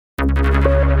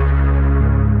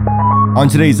On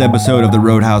today's episode of the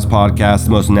Roadhouse Podcast,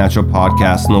 the most natural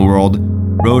podcast in the world,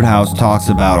 Roadhouse talks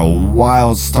about a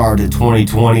wild start to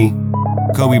 2020,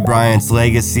 Kobe Bryant's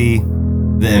legacy,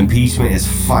 the impeachment is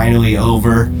finally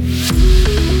over,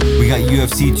 we got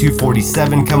UFC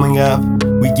 247 coming up,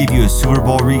 we give you a Super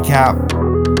Bowl recap,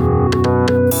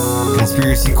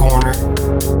 Conspiracy Corner,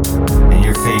 and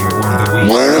your favorite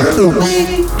one of the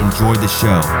week. Enjoy the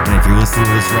show, and if you're listening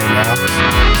to this right now, go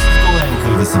ahead and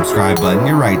click the subscribe button.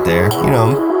 You're right there. You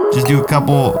know, just do a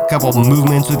couple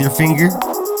movements with your finger.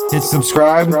 Hit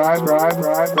subscribe.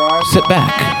 Sit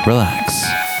back, relax,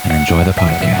 and enjoy the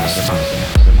podcast.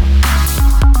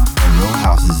 The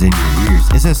Roadhouse is in your ears.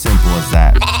 It's as simple as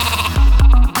that.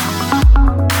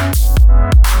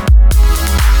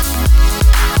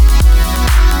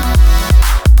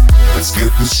 Let's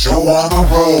get this show on the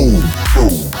road.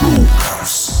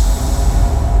 Roadhouse.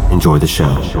 Enjoy the show.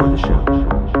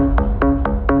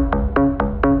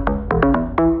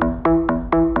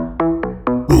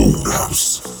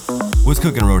 Roadhouse. What's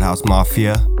cooking, Roadhouse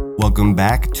Mafia? Welcome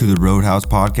back to the Roadhouse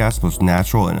Podcast, most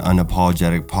natural and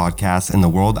unapologetic podcast in the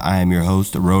world. I am your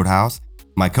host, Roadhouse.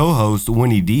 My co-host,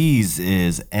 Winnie D's,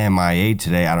 is MIA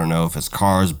today. I don't know if his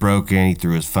car is broken. He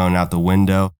threw his phone out the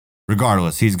window.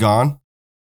 Regardless, he's gone.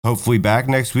 Hopefully back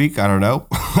next week. I don't know.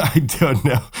 I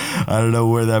don't know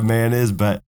where that man is,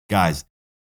 but guys,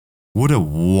 what a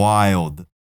wild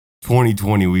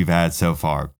 2020 we've had so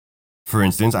far. For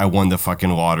instance, I won the fucking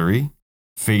lottery,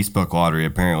 Facebook lottery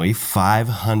apparently,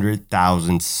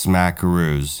 500,000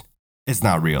 smackaroos. It's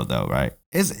not real though, right?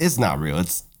 It's not real.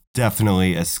 It's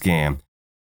definitely a scam.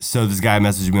 So this guy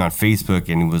messaged me on Facebook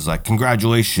and he was like,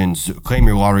 congratulations, claim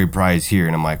your lottery prize here.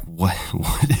 And I'm like, what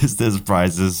is this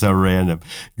prize? This is so random.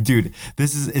 Dude,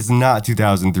 it's not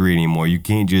 2003 anymore. You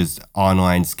can't just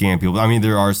online scam people. I mean,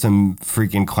 there are some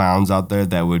freaking clowns out there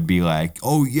that would be like,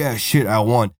 oh yeah, shit, I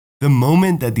won. The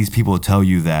moment that these people tell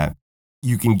you that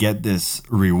you can get this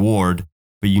reward,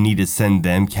 but you need to send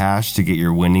them cash to get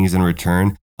your winnings in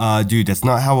return, dude, that's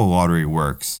not how a lottery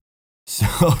works.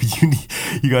 So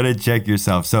you got to check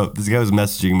yourself. So this guy was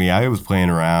messaging me. I was playing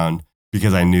around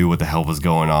because I knew what the hell was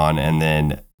going on. And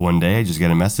then one day I just get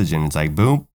a message and it's like,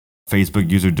 boom, Facebook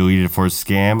user deleted for a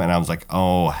scam. And I was like,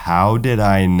 oh, how did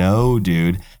I know,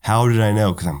 dude? How did I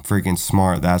know? Because I'm freaking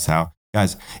smart. That's how.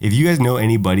 Guys, if you guys know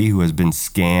anybody who has been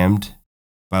scammed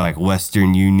by like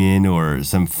Western Union or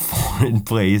some foreign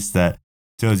place that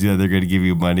tells you that they're going to give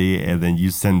you money and then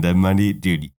you send them money,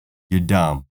 dude, you're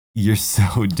dumb. You're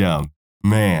so dumb.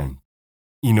 Man,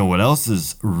 you know what else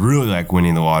is really like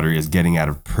winning the lottery is getting out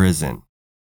of prison.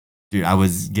 Dude, I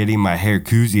was getting my hair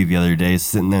koozie the other day,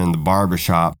 sitting there in the barber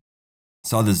shop.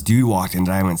 Saw this dude walk in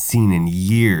that I haven't seen in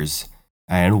years.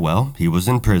 And well, he was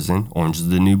in prison. Orange is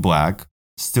the New Black.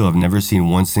 Still have never seen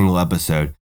one single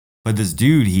episode. But this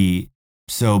dude,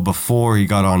 so before he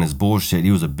got on his bullshit,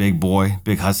 he was a big boy,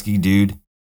 big husky dude.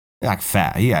 Like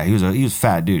fat. Yeah, he was a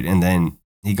fat dude. And then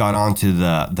he got onto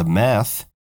the meth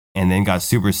and then got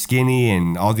super skinny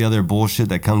and all the other bullshit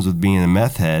that comes with being a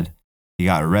meth head. He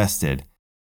got arrested.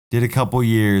 Did a couple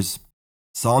years.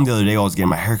 Saw him the other day while I was getting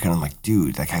my haircut. I'm like,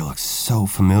 dude, that guy looks so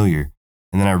familiar.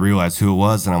 And then I realized who it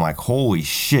was and I'm like, holy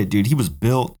shit, dude. He was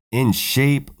built, in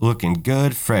shape, looking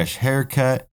good, fresh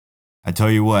haircut. I tell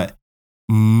you what,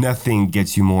 nothing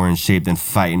gets you more in shape than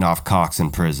fighting off cocks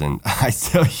in prison. I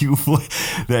tell you what,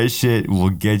 that shit will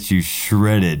get you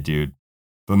shredded, dude.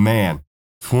 But man,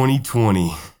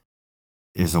 2020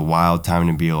 is a wild time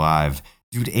to be alive.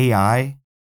 Dude, AI,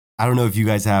 I don't know if you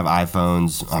guys have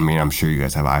iPhones. I mean, I'm sure you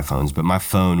guys have iPhones, but my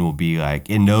phone will be like,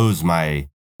 it knows my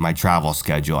travel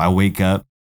schedule. I wake up,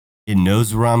 it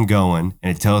knows where I'm going,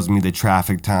 and it tells me the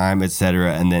traffic time,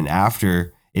 etc. And then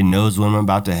after, it knows when I'm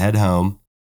about to head home,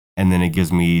 and then it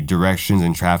gives me directions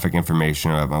and traffic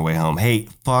information about my way home. Hey,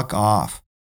 fuck off.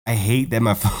 I hate that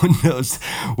my phone knows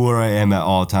where I am at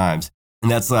all times. And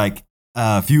that's like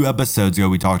a few episodes ago,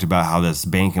 we talked about how this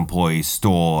bank employee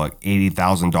stole like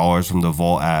 $80,000 from the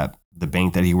vault at the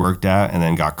bank that he worked at and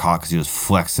then got caught because he was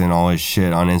flexing all his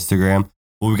shit on Instagram.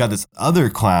 Well, we got this other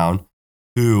clown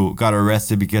who got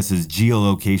arrested because his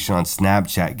geolocation on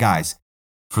Snapchat. Guys,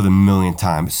 for the millionth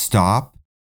time, stop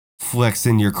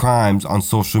flexing your crimes on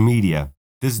social media.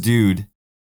 This dude,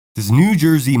 this New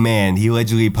Jersey man, he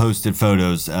allegedly posted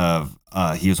photos of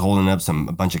he was holding up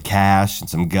a bunch of cash and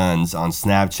some guns on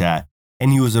Snapchat.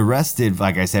 And he was arrested,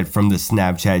 like I said, from the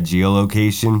Snapchat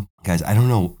geolocation. Guys, I don't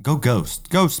know. Go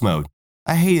ghost mode.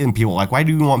 I hate when people like, why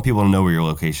do you want people to know where your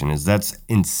location is? That's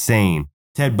insane.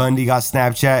 Ted Bundy got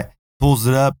Snapchat, pulls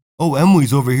it up. Oh,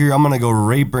 Emily's over here. I'm going to go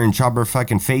rape her and chop her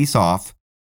fucking face off.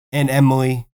 And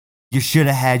Emily, you should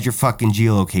have had your fucking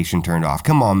geolocation turned off.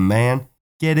 Come on, man.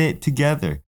 Get it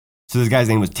together. So this guy's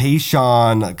name was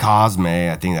Tayshawn Cosme.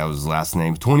 I think that was his last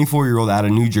name. 24-year-old out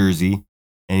of New Jersey.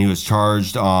 And he was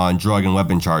charged on drug and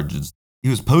weapon charges. He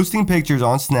was posting pictures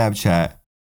on Snapchat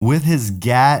with his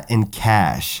gat and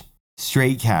cash.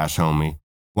 Straight cash, homie.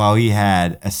 While he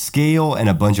had a scale and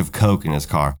a bunch of coke in his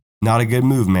car. Not a good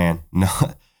move, man.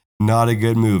 Not a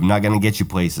good move. Not going to get you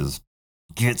places.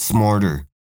 Get smarter.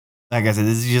 Like I said,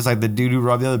 this is just like the dude who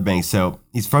robbed the other bank. So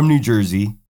he's from New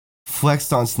Jersey,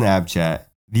 flexed on Snapchat.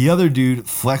 The other dude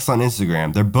flexed on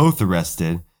Instagram. They're both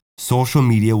arrested. Social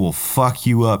media will fuck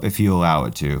you up if you allow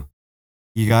it to.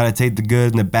 You got to take the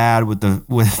good and the bad with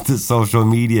the social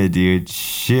media, dude.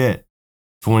 Shit.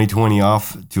 2020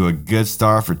 off to a good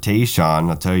start for Tayshawn,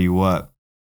 I'll tell you what.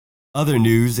 Other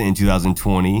news in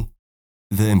 2020,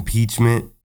 the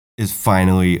impeachment is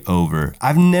finally over.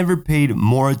 I've never paid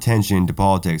more attention to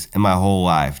politics in my whole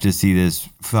life to see this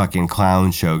fucking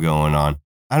clown show going on.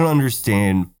 I don't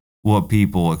understand what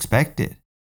people expected.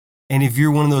 And if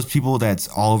you're one of those people that's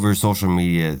all over social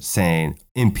media saying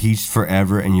impeached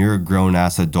forever and you're a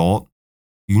grown-ass adult,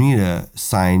 you need to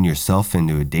sign yourself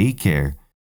into a daycare.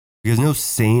 Because no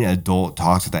sane adult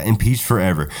talks about that. Impeached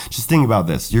forever. Just think about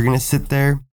this. You're going to sit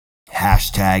there,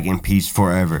 hashtag impeached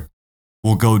forever.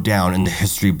 Will go down in the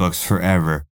history books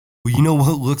forever. Well, you know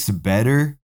what looks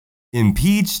better?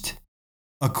 Impeached,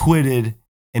 acquitted,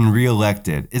 and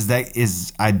reelected.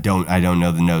 I don't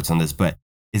know the notes on this, but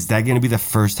is that going to be the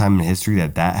first time in history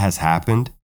that has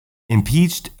happened?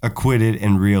 Impeached, acquitted,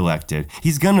 and reelected.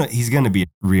 He's gonna be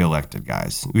reelected,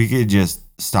 guys. We could just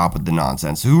stop with the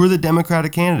nonsense. Who are the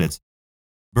Democratic candidates?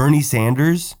 Bernie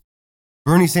Sanders.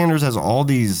 Bernie Sanders has all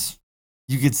these.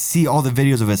 You could see all the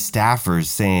videos of his staffers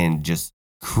saying just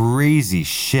crazy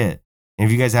shit. And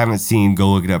if you guys haven't seen,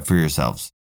 go look it up for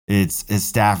yourselves. It's his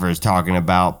staffers talking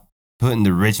about putting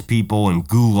the rich people in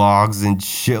gulags and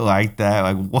shit like that.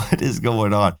 Like, what is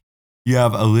going on? You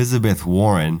have Elizabeth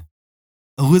Warren.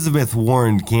 Elizabeth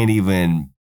Warren can't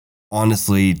even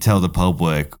honestly tell the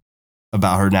public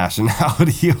about her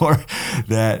nationality or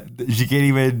that she can't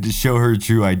even show her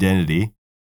true identity.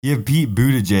 You have Pete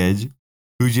Buttigieg,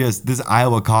 who just, this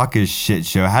Iowa caucus shit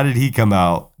show. How did he come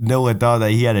out? No one thought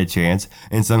that he had a chance.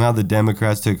 And somehow the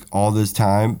Democrats took all this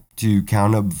time to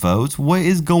count up votes. What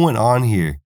is going on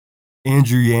here?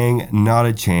 Andrew Yang, not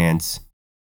a chance.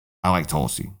 I like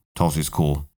Tulsi. Tulsi's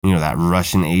cool. You know, that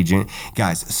Russian agent.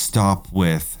 Guys, stop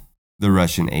with the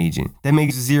Russian agent. That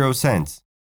makes zero sense.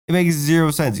 It makes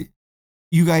zero sense.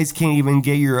 You guys can't even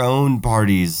get your own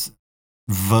party's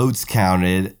votes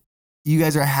counted. You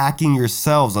guys are hacking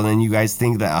yourselves, and then you guys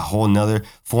think that a whole nother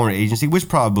foreign agency, which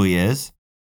probably is.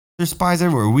 There's spies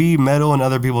everywhere. We meddle in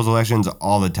other people's elections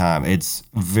all the time. It's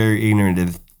very ignorant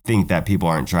to think that people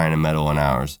aren't trying to meddle in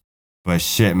ours. But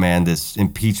shit, man, this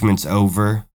impeachment's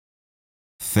over.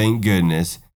 Thank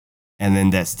goodness. And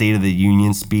then that State of the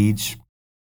Union speech.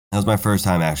 That was my first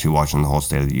time actually watching the whole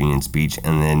State of the Union speech.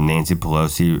 And then Nancy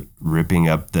Pelosi ripping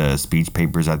up the speech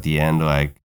papers at the end,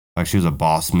 like she was a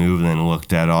boss move, and then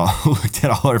looked at all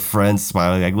her friends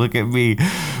smiling, like, look at me.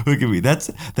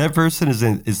 That person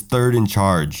is third in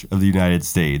charge of the United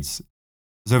States.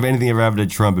 So if anything ever happened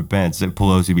to Trump and Pence, if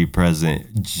Pelosi be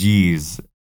president, geez,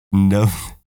 no,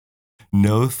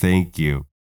 thank you.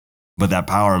 But that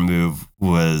power move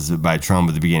was by Trump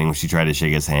at the beginning when she tried to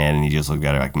shake his hand, and he just looked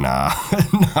at her like, nah,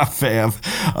 fam,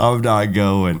 I'm not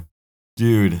going.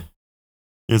 Dude,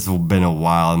 it's been a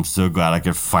while. I'm so glad I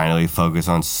could finally focus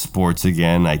on sports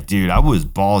again. Like, dude, I was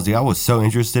ballsy. I was so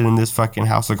interested in this fucking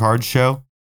House of Cards show.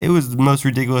 It was the most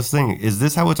ridiculous thing. Is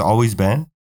this how it's always been?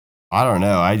 I don't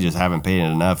know. I just haven't paid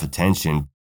enough attention.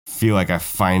 Feel like I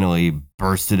finally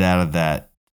bursted out of that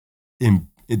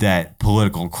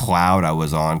political cloud I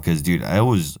was on, because dude, I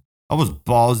was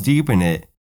balls deep in it,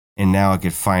 and now I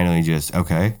could finally just,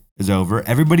 okay, it's over.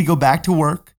 Everybody go back to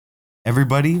work.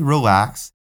 Everybody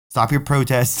relax. Stop your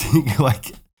protesting.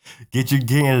 Like, get your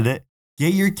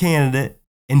candidate,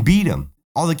 and beat him.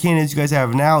 All the candidates you guys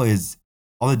have now is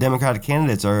all the Democratic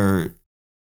candidates are.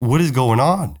 What is going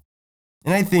on?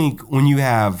 And I think when you're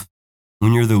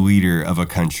the leader of a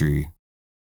country,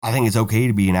 I think it's okay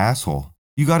to be an asshole.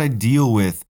 You got to deal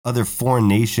with other foreign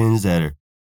nations that are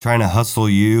trying to hustle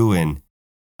you and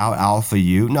out alpha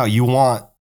you. No, you want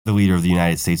the leader of the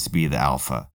United States to be the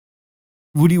alpha.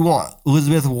 What do you want?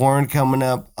 Elizabeth Warren coming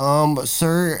up?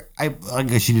 Sir, I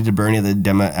guess she did to Bernie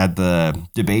at the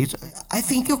debate. I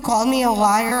think you called me a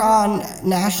liar on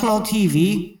national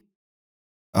TV.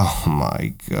 Oh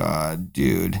my God,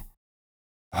 dude.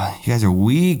 You guys are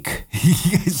weak.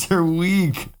 You guys are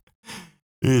weak.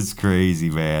 It's crazy,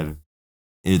 man.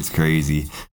 It's crazy.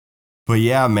 But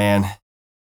yeah, man,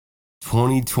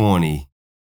 2020,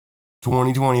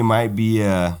 2020 might be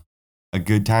a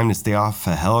good time to stay off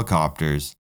of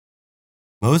helicopters.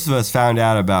 Most of us found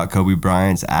out about Kobe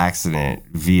Bryant's accident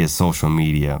via social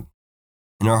media,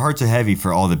 and our hearts are heavy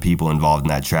for all the people involved in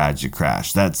that tragic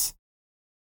crash. That's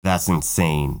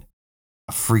insane.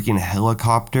 A freaking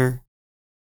helicopter?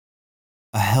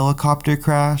 A helicopter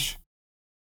crash?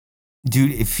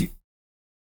 Dude,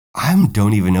 I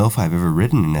don't even know if I've ever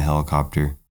ridden in a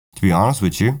helicopter, to be honest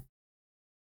with you.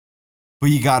 But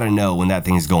you gotta know when that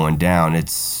thing's going down,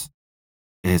 it's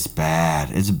bad.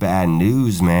 It's bad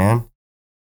news, man.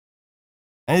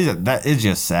 And it's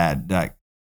just sad. Like,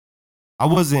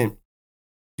 I'm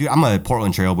a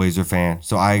Portland Trailblazer fan,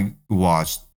 so I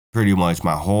watched pretty much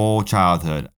my whole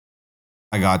childhood.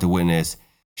 I got to witness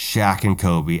Shaq and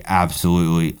Kobe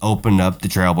absolutely open up the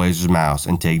Trailblazers' mouths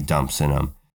and take dumps in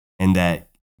them. And that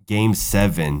Game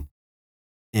 7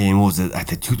 in, what was it, at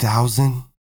the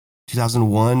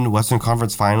 2001 Western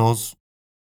Conference Finals,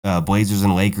 Blazers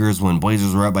and Lakers, when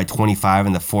Blazers were up by 25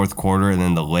 in the fourth quarter, and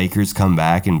then the Lakers come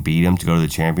back and beat them to go to the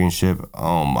championship.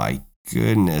 Oh my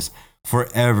goodness.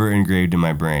 Forever engraved in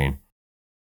my brain.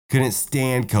 Couldn't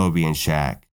stand Kobe and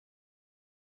Shaq.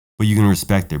 But you can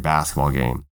respect their basketball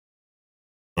game.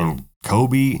 And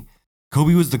Kobe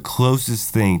was the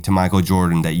closest thing to Michael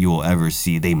Jordan that you will ever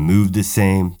see. They moved the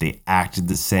same. They acted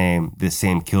the same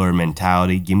killer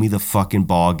mentality. Give me the fucking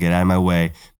ball. Get out of my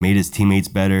way. Made his teammates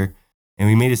better. And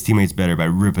we made his teammates better by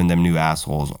ripping them new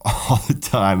assholes all the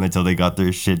time until they got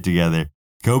their shit together.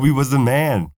 Kobe was the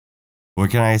man.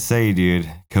 What can I say,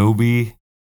 dude? Kobe's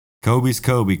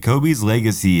Kobe. Kobe's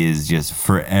legacy is just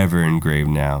forever engraved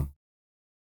now.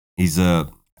 He's a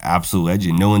absolute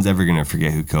legend. No one's ever going to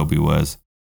forget who Kobe was.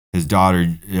 His daughter,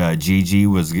 Gigi,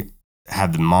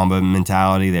 had the Mamba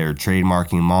mentality. They were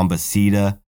trademarking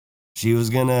Mambacita. She was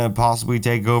going to possibly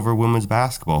take over women's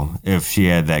basketball if she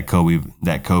had that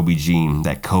Kobe gene,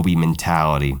 that Kobe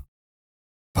mentality.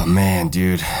 But man,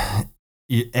 dude,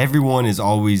 everyone is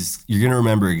always, you're going to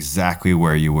remember exactly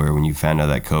where you were when you found out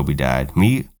that Kobe died.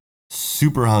 Me,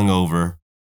 super hungover,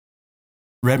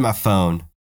 read my phone,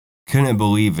 couldn't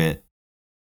believe it.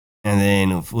 And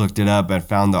then looked it up and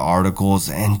found the articles.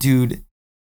 And dude,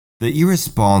 the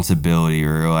irresponsibility,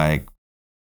 or like,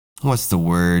 what's the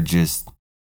word? Just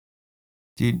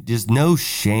no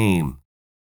shame.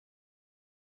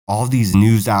 All these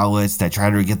news outlets that try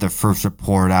to get their first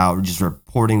report out, just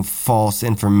reporting false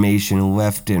information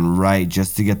left and right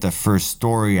just to get the first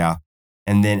story out.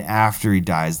 And then after he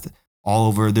dies, all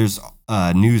over, there's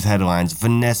news headlines.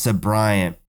 Vanessa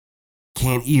Bryant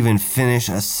can't even finish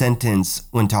a sentence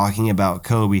when talking about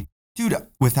Kobe. Dude,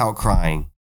 without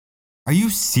crying. Are you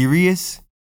serious?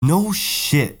 No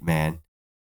shit, man.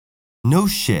 No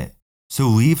shit. So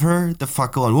leave her the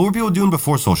fuck alone. What were people doing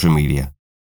before social media?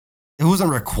 It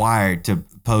wasn't required to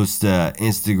post an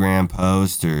Instagram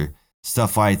post or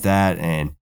stuff like that.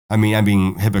 And I mean, I'm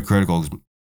being hypocritical.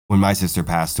 When my sister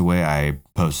passed away, I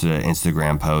posted an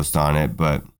Instagram post on it.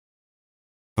 But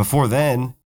before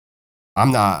then,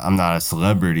 I'm not a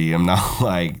celebrity. I'm not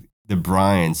like the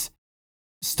Bryants.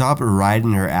 Stop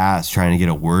riding her ass trying to get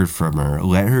a word from her.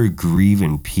 Let her grieve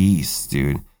in peace,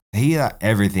 dude.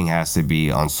 Everything has to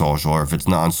be on social, or if it's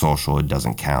not on social, it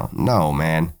doesn't count. No,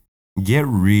 man. Get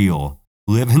real.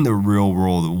 Live in the real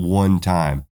world one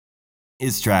time.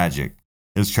 It's tragic.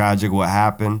 It's tragic what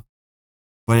happened.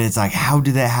 But it's like, how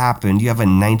did that happen? You have a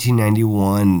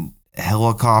 1991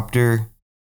 helicopter,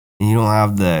 and you don't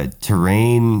have the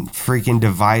terrain freaking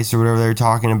device or whatever they're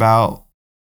talking about.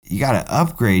 You got to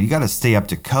upgrade. You got to stay up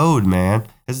to code, man.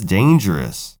 It's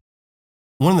dangerous.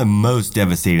 One of the most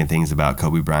devastating things about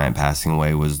Kobe Bryant passing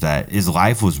away was that his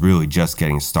life was really just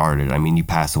getting started. I mean, he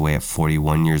passed away at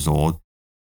 41 years old.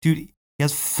 Dude, he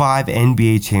has 5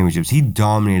 NBA championships. He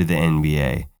dominated the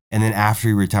NBA. And then after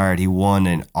he retired, he won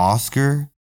an Oscar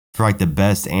for like the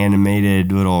best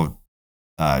animated little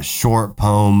short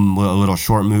poem, little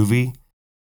short movie.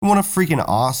 He won a freaking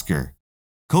Oscar.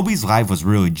 Kobe's life was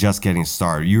really just getting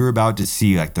started. You were about to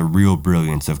see like the real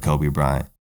brilliance of Kobe Bryant,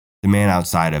 the man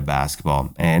outside of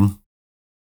basketball. And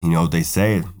you know what they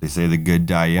say? They say the good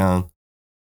die young.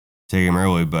 Take him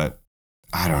early, but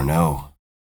I don't know.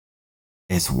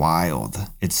 It's wild.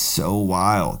 It's so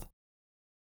wild.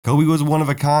 Kobe was one of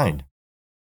a kind.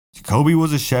 Kobe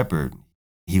was a shepherd.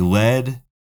 He led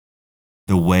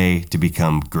the way to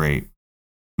become great.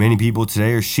 Many people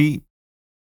today are sheep.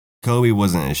 Kobe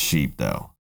wasn't a sheep,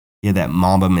 though. He had that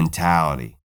Mamba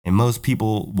mentality. And most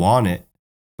people want it,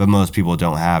 but most people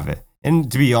don't have it.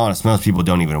 And to be honest, most people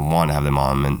don't even want to have the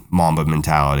Mamba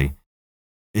mentality.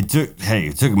 It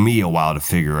took me a while to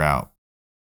figure out.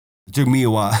 It took me a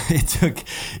while.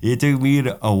 It took me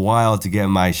a while to get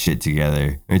my shit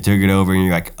together. I took it over and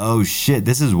you're like, oh shit,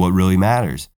 this is what really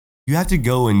matters. You have to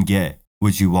go and get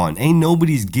what you want.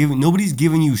 Nobody's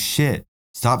giving you shit.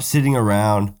 Stop sitting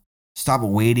around. Stop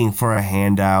waiting for a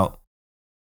handout.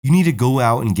 You need to go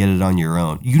out and get it on your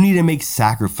own. You need to make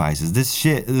sacrifices. This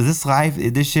shit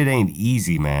ain't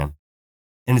easy, man.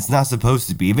 And it's not supposed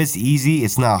to be. If it's easy,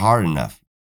 it's not hard enough.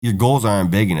 Your goals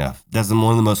aren't big enough. That's one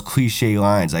of the most cliche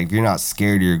lines. Like, if you're not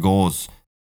scared of your goals,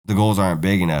 the goals aren't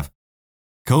big enough.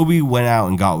 Kobe went out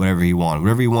and got whatever he wanted.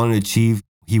 Whatever he wanted to achieve,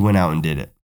 he went out and did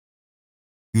it.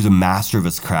 He was a master of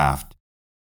his craft.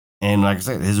 And like I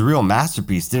said, his real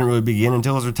masterpiece didn't really begin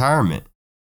until his retirement.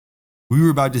 We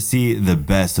were about to see the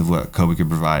best of what Kobe could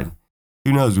provide.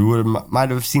 Who knows,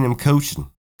 might have seen him coaching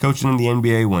in the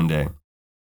NBA one day.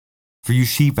 For you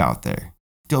sheep out there,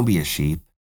 don't be a sheep.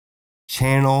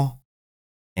 Channel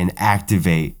and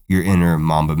activate your inner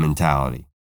Mamba mentality.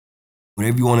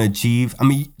 Whatever you want to achieve. I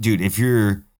mean, dude, if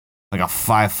you're like a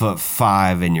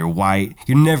 5'5" and you're white,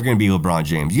 you're never going to be LeBron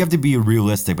James. You have to be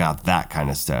realistic about that kind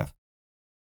of stuff.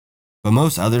 But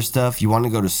most other stuff, you want to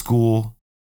go to school,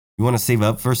 you want to save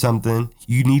up for something,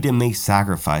 you need to make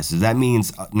sacrifices. That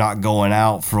means not going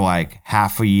out for like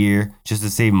half a year just to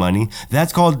save money.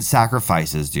 That's called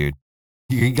sacrifices, dude.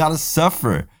 You got to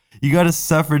suffer. You got to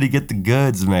suffer to get the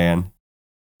goods, man.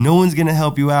 No one's going to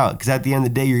help you out because at the end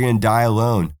of the day, you're going to die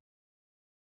alone.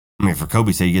 I mean, for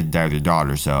Kobe, say you get to die with your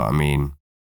daughter. So, I mean,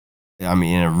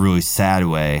 in a really sad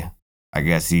way, I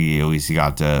guess he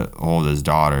got to hold his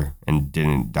daughter and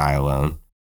didn't die alone.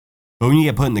 But when you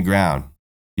get put in the ground,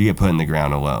 you get put in the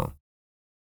ground alone.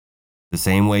 The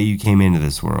same way you came into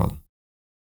this world.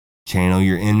 Channel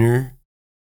your inner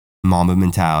Mamba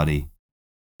mentality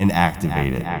and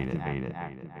activate it.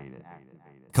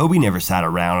 Kobe never sat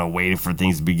around and waited for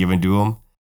things to be given to him.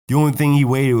 The only thing he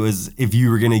waited was if you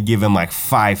were going to give him like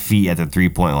 5 feet at the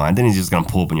 3-point line. Then he's just going to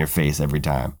pull up in your face every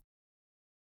time.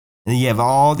 And you have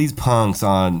all these punks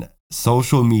on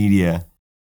social media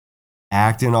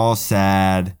acting all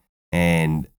sad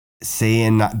and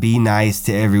saying be nice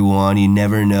to everyone. You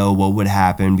never know what would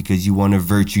happen because you want a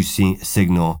virtue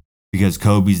signal because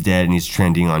Kobe's dead and he's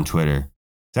trending on Twitter.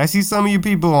 So I see some of you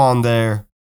people on there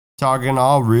talking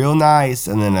all real nice,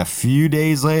 and then a few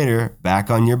days later,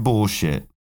 back on your bullshit.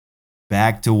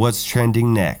 Back to what's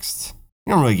trending next.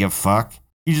 You don't really give a fuck.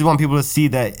 You just want people to see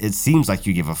that it seems like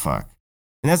you give a fuck.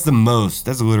 And that's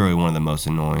literally one of the most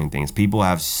annoying things. People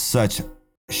have such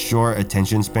short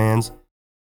attention spans.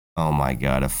 Oh my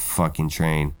God, a fucking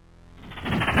train.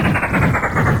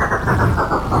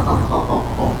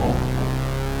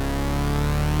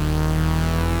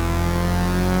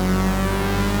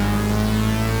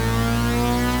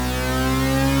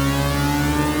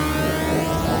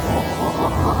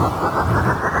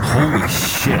 Holy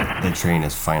shit, the train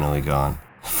is finally gone.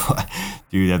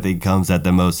 Dude, that thing comes at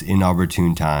the most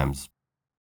inopportune times.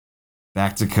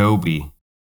 Back to Kobe.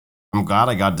 I'm glad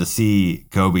I got to see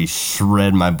Kobe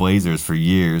shred my Blazers for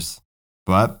years.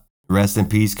 But rest in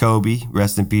peace, Kobe.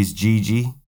 Rest in peace,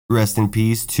 Gigi. Rest in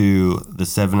peace to the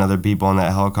 7 other people on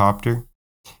that helicopter.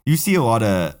 You see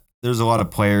there's a lot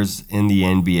of players in the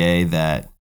NBA that,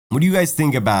 what do you guys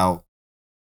think about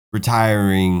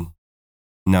retiring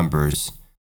numbers?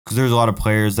 Because there's a lot of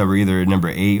players that were either number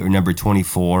 8 or number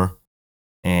 24,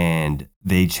 and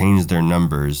they changed their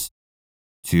numbers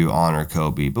to honor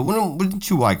Kobe. But wouldn't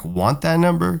you want that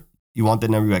number? You want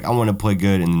that number? You're like, I want to play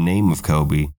good in the name of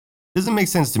Kobe. Doesn't make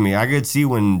sense to me. I could see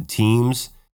when teams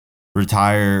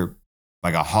retire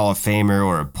like a Hall of Famer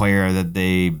or a player that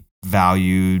they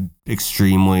valued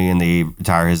extremely, and they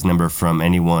retire his number from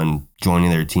anyone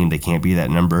joining their team. They can't be that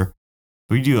number.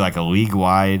 But we do like a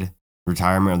league-wide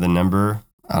retirement of the number.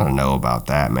 I don't know about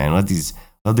that, man. Let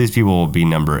these people be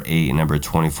number 8 and number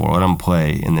 24. Let them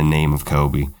play in the name of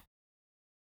Kobe.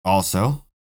 Also,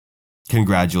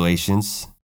 congratulations,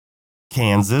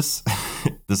 Kansas,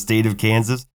 the state of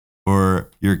Kansas, for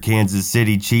your Kansas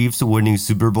City Chiefs winning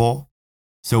Super Bowl.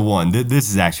 So this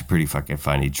is actually pretty fucking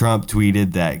funny. Trump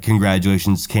tweeted that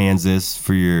congratulations, Kansas,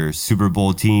 for your Super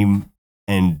Bowl team,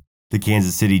 and the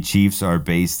Kansas City Chiefs are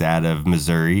based out of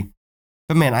Missouri.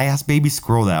 But man, I asked Baby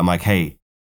Squirrel that. I'm like, hey,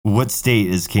 what state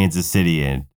is Kansas City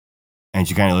in? And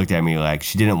she kind of looked at me like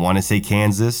she didn't want to say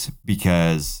Kansas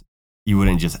because you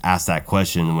wouldn't just ask that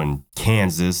question when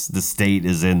Kansas, the state,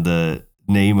 is in the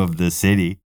name of the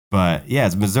city. But yeah,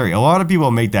 it's Missouri. A lot of people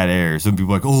make that error. Some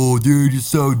people are like, oh, dude, you're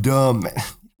so dumb.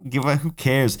 Who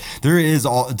cares?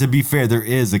 To be fair, there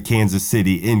is a Kansas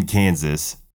City in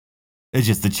Kansas. It's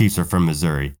just the Chiefs are from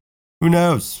Missouri. Who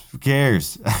knows? Who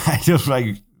cares? I just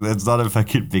that's not a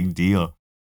fucking big deal.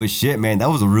 But shit, man, that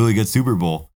was a really good Super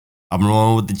Bowl. I'm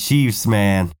rolling with the Chiefs,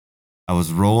 man. I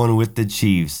was rolling with the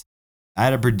Chiefs. I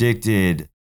had it predicted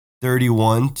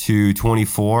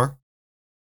 31-24.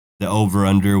 The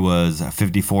over-under was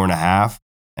 54.5.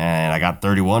 And I got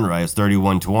 31 right. It's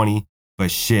 31-20.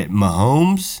 But shit,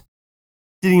 Mahomes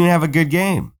didn't even have a good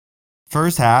game.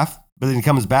 First half, but then he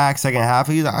comes back. Second half,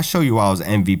 I'll show you why I was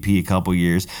MVP a couple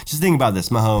years. Just think about this.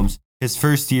 Mahomes, his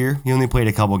first year, he only played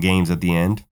a couple games at the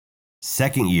end.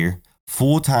 Second year,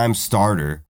 full-time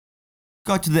starter.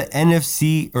 Got to the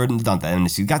NFC, or not the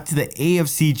NFC, got to the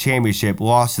AFC Championship,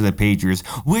 lost to the Patriots,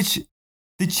 which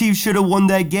the Chiefs should have won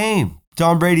that game.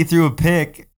 Tom Brady threw a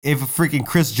pick. If a freaking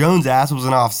Chris Jones ass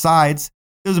wasn't offsides,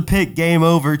 it was a pick, game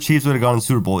over. Chiefs would have gone to the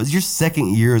Super Bowl. It's your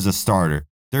second year as a starter.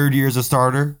 Third year as a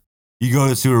starter, you go to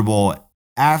the Super Bowl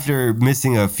after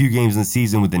missing a few games in the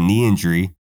season with a knee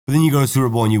injury, but then you go to the Super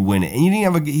Bowl and you win it. And he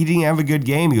didn't have a good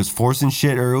game. He was forcing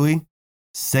shit early.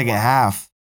 Second half,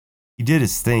 he did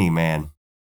his thing, man.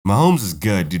 Mahomes is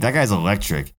good, dude. That guy's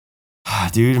electric.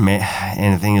 Dude, man.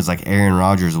 And the thing is, like, Aaron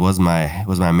Rodgers was my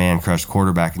man crush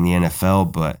quarterback in the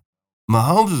NFL, but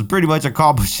Mahomes is pretty much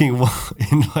accomplishing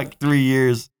in like 3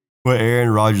 years what Aaron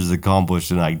Rodgers accomplished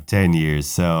in like 10 years.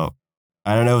 So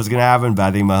I don't know what's going to happen, but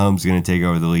I think Mahomes is going to take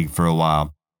over the league for a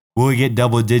while. Will we get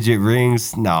double-digit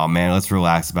rings? No, man, let's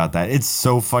relax about that. It's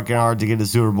so fucking hard to get a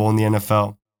Super Bowl in the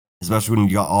NFL, especially when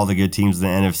you got all the good teams in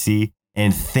the NFC.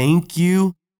 And thank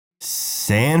you,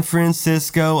 San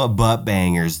Francisco butt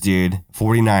bangers, dude.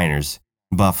 49ers,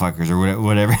 butt fuckers, or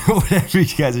whatever you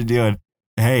guys are doing.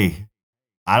 Hey,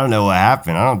 I don't know what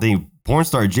happened. I don't think porn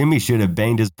star Jimmy should have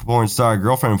banged his porn star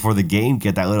girlfriend before the game,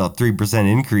 get that little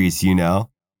 3% increase, you know?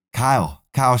 Kyle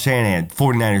Shanahan,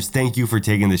 49ers, thank you for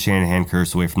taking the Shanahan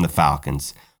curse away from the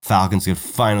Falcons. Falcons could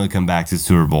finally come back to the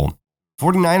Super Bowl.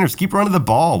 49ers, keep running the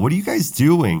ball. What are you guys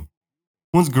doing?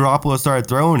 Once Garoppolo started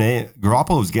throwing it,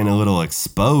 Garoppolo was getting a little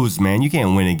exposed, man. You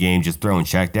can't win a game just throwing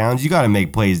checkdowns. You got to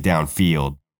make plays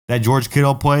downfield. That George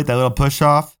Kittle play, that little push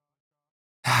off,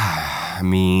 I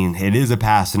mean, it is a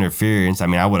pass interference. I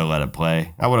mean, I would have let it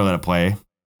play.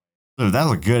 So that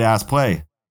was a good-ass play.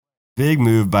 Big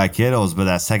move by Kittles, but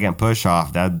that second push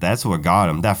off, that's what got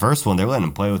him. That first one, they're letting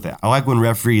him play with it. I like when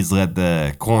referees let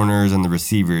the corners and the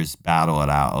receivers battle it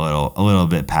out a little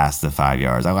bit past the 5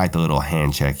 yards. I like the little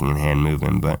hand checking and hand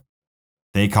moving, but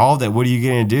they called it. What are you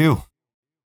going to do?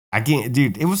 I can't,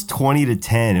 dude, it was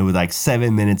 20-10. It was like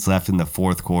 7 minutes left in the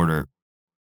fourth quarter.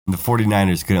 The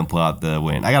 49ers couldn't pull out the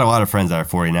win. I got a lot of friends that are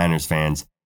 49ers fans.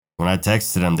 When I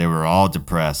texted them, they were all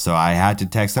depressed. So I had to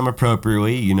text them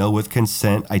appropriately, you know, with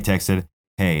consent. I texted,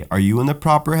 hey, are you in the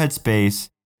proper headspace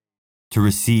to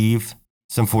receive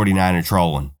some 49er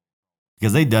trolling?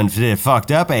 Because they done fucked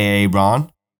up,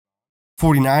 Bron.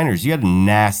 49ers, you had a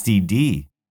nasty D.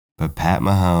 But Pat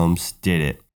Mahomes did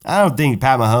it. I don't think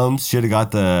Pat Mahomes should have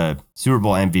got the Super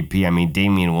Bowl MVP. I mean,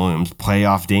 Damian Williams,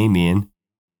 playoff Damian.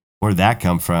 Where did that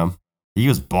come from? He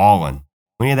was balling.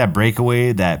 When he had that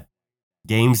breakaway, that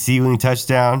game-sealing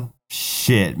touchdown,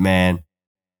 shit, man.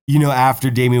 You know, after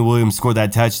Damian Williams scored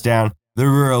that touchdown, there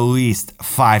were at least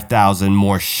 5,000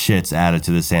 more shits added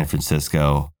to the San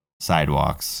Francisco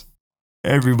sidewalks.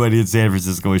 Everybody in San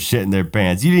Francisco was shitting their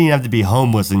pants. You didn't even have to be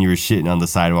homeless and you were shitting on the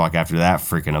sidewalk after that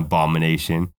freaking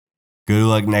abomination. Good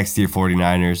luck next year,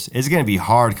 49ers. It's going to be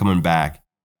hard coming back.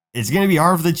 It's going to be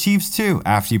hard for the Chiefs, too,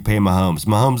 after you pay Mahomes.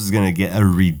 Mahomes is going to get a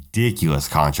ridiculous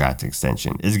contract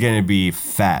extension. It's going to be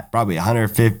fat, probably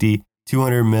 150,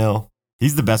 200 mil.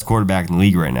 He's the best quarterback in the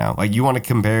league right now. Like, you want to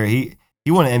compare, he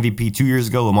won an MVP 2 years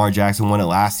ago. Lamar Jackson won it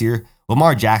last year.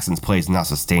 Lamar Jackson's play is not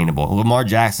sustainable. Lamar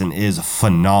Jackson is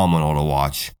phenomenal to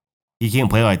watch. He can't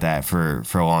play like that for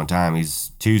a long time.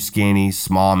 He's too skinny,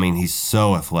 small. I mean, he's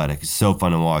so athletic. He's so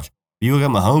fun to watch. But you look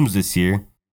at Mahomes this year,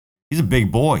 he's a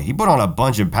big boy. He put on a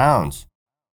bunch of pounds.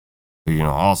 But, you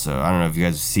know, also, I don't know if you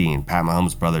guys have seen Pat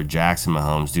Mahomes' brother, Jackson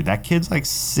Mahomes. Dude, that kid's like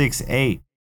 6'8".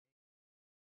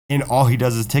 And all he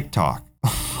does is TikTok.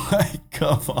 Like,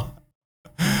 come on.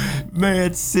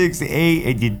 Man, 6'8"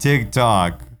 and you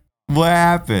TikTok. What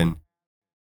happened?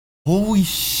 Holy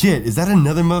shit. Is that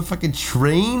another motherfucking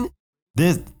train?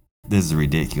 This is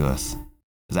ridiculous.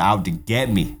 It's out to get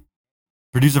me.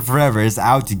 Producer Forever is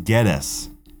out to get us.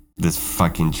 This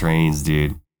fucking trains,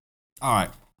 dude. All right.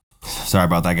 Sorry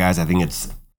about that, guys. I think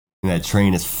that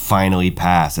train is finally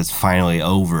passed. It's finally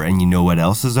over. And you know what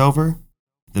else is over?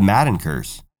 The Madden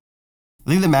curse. I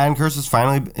think the Madden curse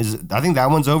I think that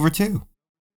one's over too.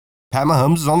 Pat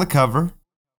Mahomes is on the cover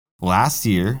last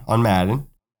year on Madden.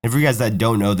 And for you guys that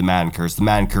don't know the Madden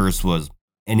curse was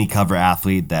any cover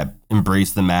athlete that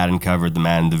embraced the Madden cover,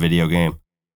 the video game.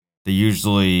 They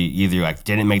usually either like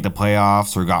didn't make the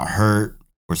playoffs or got hurt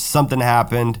where something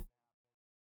happened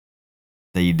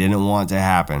that you didn't want to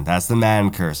happen. That's the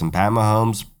Madden curse. And Pat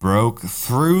Mahomes broke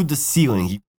through the ceiling.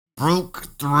 He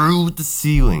broke through the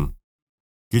ceiling.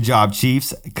 Good job,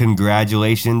 Chiefs.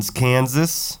 Congratulations,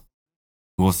 Kansas.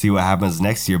 We'll see what happens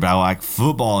next year. But I like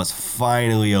football is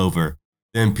finally over.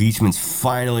 The impeachment's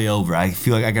finally over. I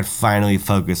feel like I could finally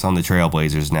focus on the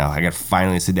Trailblazers now. I could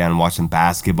finally sit down and watch some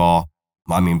basketball.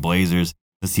 Blazers.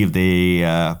 Let's see if they,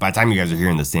 by the time you guys are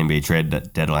hearing this, the NBA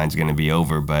trade deadline's going to be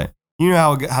over. But you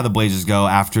know how the Blazers go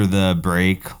after the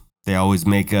break. They always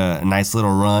make a nice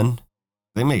little run.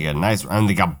 They make a nice run.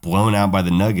 They got blown out by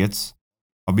the Nuggets.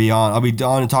 I'll be on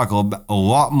to talk a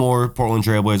lot more Portland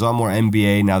Trailblazers, a lot more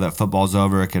NBA now that football's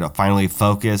over. I can finally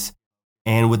focus.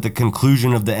 And with the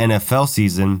conclusion of the NFL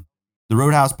season, the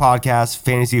Roadhouse Podcast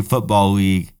Fantasy Football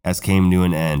League has came to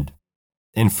an end.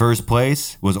 In first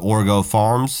place was Orgo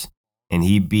Farms, and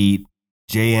he beat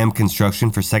JM Construction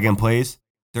for second place.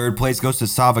 Third place goes to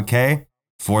Sava K.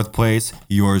 Fourth place,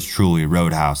 yours truly,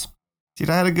 Roadhouse. Dude,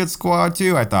 I had a good squad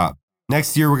too, I thought.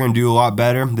 Next year, we're going to do a lot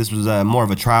better. This was more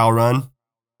of a trial run.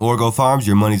 Orgo Farms,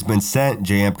 your money's been sent.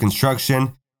 JM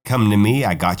Construction, come to me.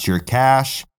 I got your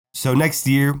cash. So next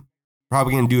year,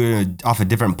 probably going to do it off a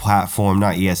different platform,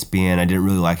 not ESPN. I didn't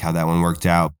really like how that one worked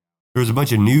out. There was a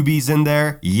bunch of newbies in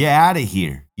there. Yeah, out of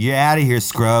here. Yeah, out of here,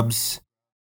 scrubs.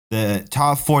 The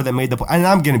top four that made the and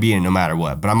I'm going to be in no matter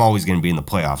what, but I'm always going to be in the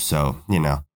playoffs. So, you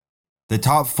know, the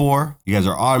top four, you guys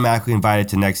are automatically invited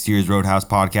to next year's Roadhouse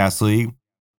Podcast League.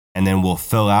 And then we'll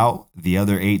fill out the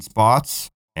other 8 spots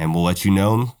and we'll let you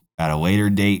know at a later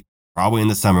date, probably in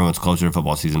the summer when it's closer to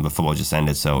football season, but football just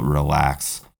ended. So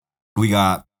relax. We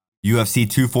got UFC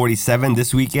 247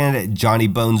 this weekend. Johnny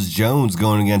Bones Jones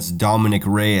going against Dominic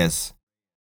Reyes.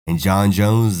 And John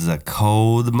Jones is a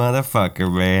cold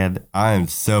motherfucker, man. I am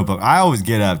so pumped. I always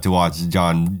get up to watch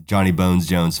Johnny Bones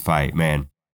Jones fight, man.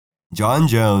 John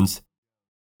Jones,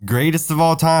 greatest of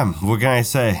all time. What can I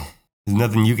say? There's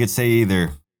nothing you could say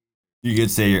either. You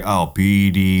could say your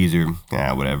PEDs or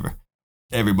whatever.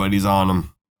 Everybody's on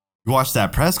him. You watched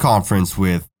that press conference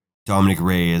with Dominic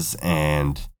Reyes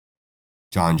and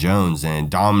John Jones, and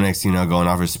Dominic's, going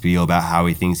off his spiel about how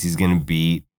he thinks he's going to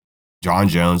beat John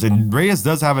Jones. And Reyes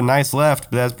does have a nice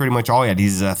left, but that's pretty much all he had.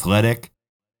 He's athletic.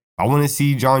 I want to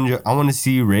see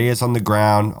Reyes on the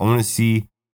ground. I want to see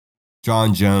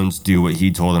John Jones do what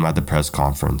he told him at the press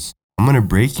conference. I'm going to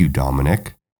break you,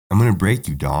 Dominic. I'm going to break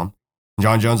you, Dom.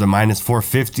 John Jones a minus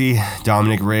 450.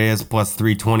 Dominic Reyes plus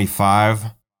 325.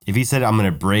 If he said I'm going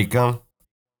to break him,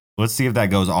 let's see if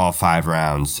that goes all 5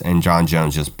 rounds and John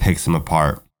Jones just picks him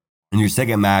apart. In your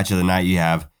second match of the night, you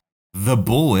have the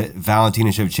Bullet, Valentina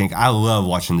Shevchenko. I love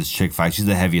watching this chick fight. She's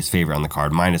the heaviest favorite on the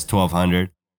card, minus 1,200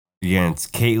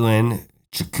 against Caitlin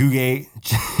Chookagian.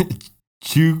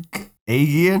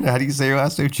 How do you say her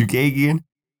last name? Chookagian.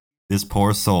 This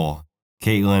poor soul.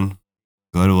 Caitlin,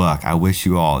 good luck. I wish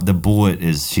you all. The Bullet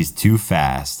she's too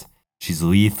fast. She's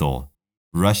lethal.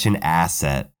 Russian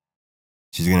asset.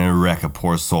 She's going to wreck a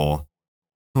poor soul.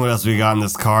 What else we got in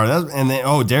this card?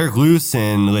 Derek Lewis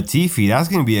and Latifi. That's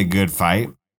going to be a good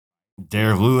fight.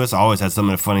 Derek Lewis always has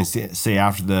something funny to say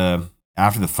after the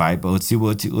fight, but let's see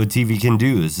what Latifi can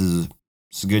do. This is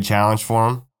a good challenge for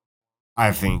him.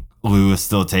 I think Lewis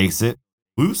still takes it.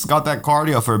 Lewis got that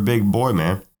cardio for a big boy,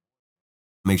 man.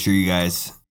 Make sure you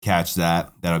guys catch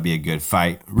that. That'll be a good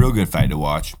fight. Real good fight to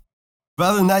watch. But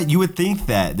other than that, you would think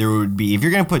that there would be, if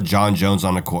you're going to put John Jones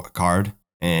on a card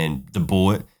and the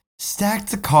Bullet, stack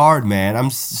the card, man. I'm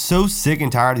so sick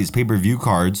and tired of these pay-per-view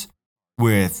cards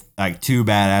with like 2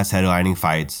 badass headlining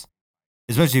fights,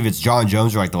 especially if it's John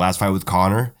Jones or like the last fight with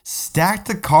Conor. Stack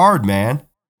the card, man.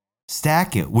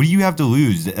 Stack it. What do you have to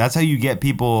lose? That's how you get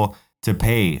people to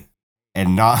pay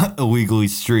and not illegally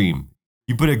stream.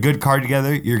 You put a good card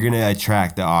together, you're going to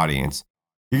attract the audience.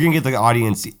 You're going to get the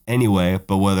audience anyway,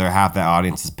 but whether half that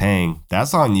audience is paying,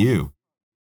 that's on you.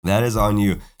 That is on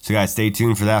you. So guys, stay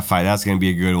tuned for that fight. That's going to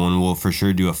be a good one. We'll for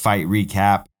sure do a fight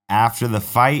recap after the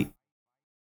fight.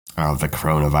 Oh, the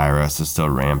coronavirus is still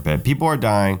rampant. People are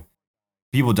dying.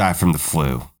 People die from the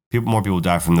flu. More people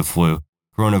die from the flu.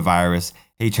 Coronavirus.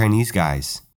 Hey, Chinese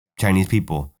guys, Chinese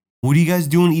people, what are you guys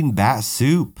doing eating bat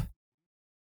soup?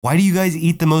 Why do you guys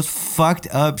eat the most fucked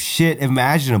up shit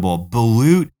imaginable?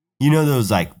 Balut,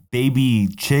 those like baby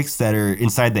chicks that are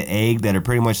inside the egg that are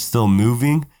pretty much still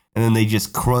moving, and then they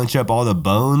just crunch up all the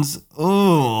bones.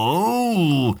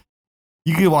 Oh,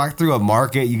 you can walk through a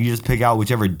market. You can just pick out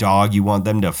whichever dog you want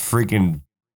them to freaking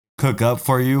cook up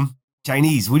for you.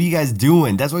 Chinese, what are you guys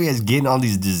doing? That's why you guys getting all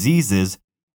these diseases.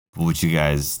 But what you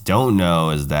guys don't know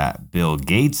is that Bill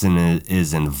Gates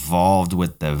is involved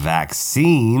with the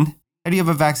vaccine. How do you have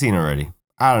a vaccine already?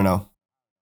 I don't know.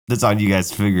 That's on you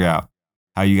guys to figure out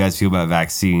how you guys feel about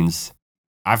vaccines.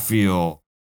 I feel,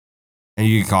 and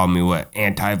you can call me what,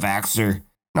 anti-vaxxer?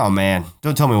 No, man,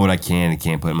 don't tell me what I can and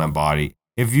can't put in my body.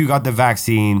 If you got the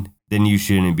vaccine, then you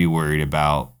shouldn't be worried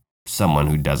about someone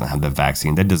who doesn't have the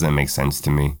vaccine. That doesn't make sense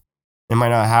to me. It might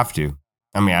not have to.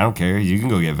 I mean, I don't care. You can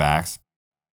go get vaxxed.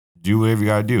 Do whatever you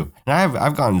gotta do. And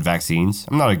I've gotten vaccines.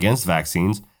 I'm not against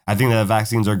vaccines. I think that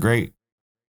vaccines are great.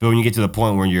 But when you get to the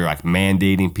point where you're like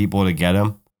mandating people to get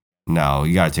them, no,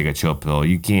 you gotta take a chill pill.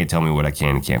 You can't tell me what I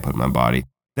can and can't put in my body.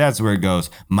 That's where it goes.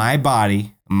 My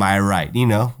body, my right. You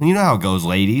know how it goes,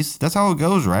 ladies. That's how it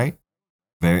goes, right?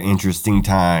 Very interesting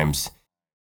times.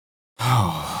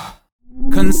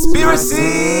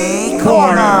 Conspiracy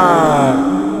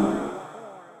Corner.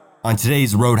 On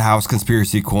today's Roadhouse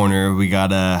Conspiracy Corner, we got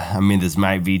this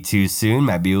might be too soon,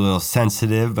 might be a little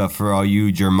sensitive, but for all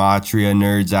you gematria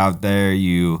nerds out there,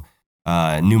 you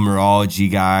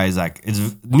numerology guys, like it's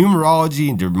numerology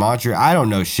and gematria. I don't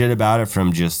know shit about it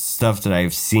from just stuff that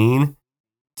I've seen.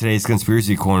 Today's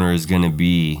Conspiracy Corner is going to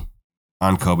be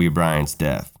on Kobe Bryant's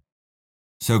death.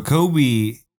 So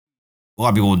Kobe, a lot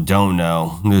of people don't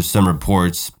know, there's some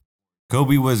reports,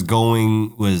 Kobe was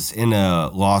in a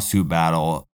lawsuit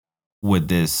battle with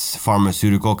this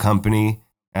pharmaceutical company.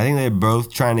 I think they're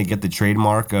both trying to get the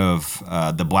trademark of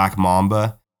the Black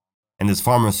Mamba. And this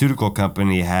pharmaceutical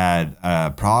company had a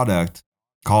product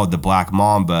called the Black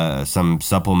Mamba, some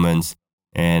supplements.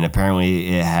 And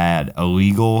apparently it had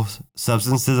illegal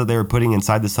substances that they were putting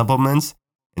inside the supplements.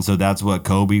 And so that's what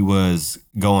Kobe was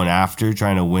going after,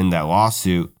 trying to win that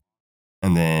lawsuit.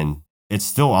 And then it's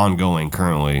still ongoing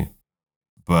currently,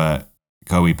 but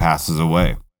Kobe passes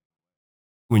away.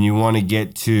 When you want to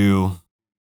get to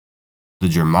the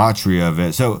gematria of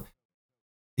it, so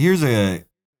here's a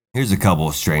couple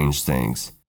of strange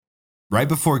things. Right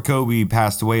before Kobe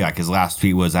passed away, like his last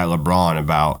tweet was at LeBron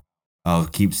about,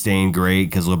 keep staying great,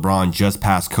 because LeBron just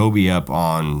passed Kobe.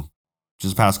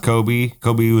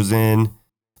 Kobe was in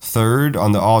third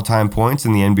on the all-time points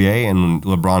in the NBA, and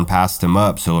LeBron passed him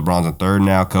up. So LeBron's in third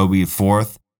now, Kobe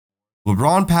fourth.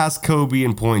 LeBron passed Kobe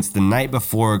in points the night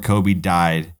before Kobe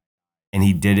died, and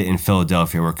he did it in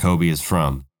Philadelphia, where Kobe is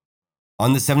from.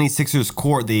 On the 76ers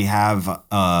court, they have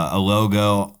a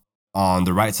logo on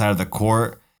the right side of the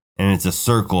court, and it's a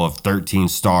circle of 13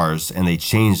 stars, and they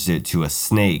changed it to a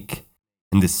snake.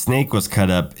 And the snake was cut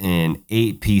up in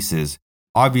 8 pieces.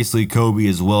 Obviously, Kobe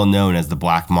is well known as the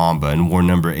Black Mamba and wore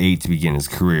number 8 to begin his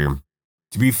career.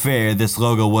 To be fair, this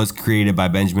logo was created by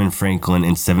Benjamin Franklin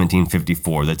in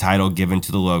 1754. The title given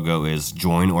to the logo is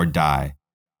Join or Die.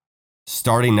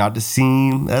 Starting not to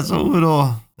seem, that's a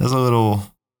little,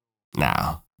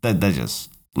 nah.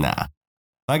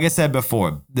 Like I said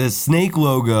before, the snake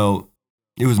logo,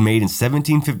 it was made in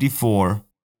 1754.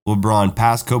 LeBron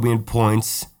passed Kobe in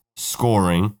points,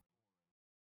 scoring.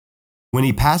 When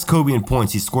he passed Kobe in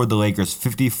points, he scored the Lakers'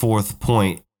 54th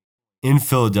point in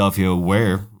Philadelphia,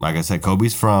 where, like I said,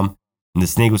 Kobe's from. And the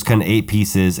snake was cut in 8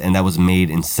 pieces, and that was made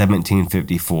in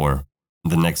 1754.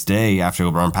 The next day, after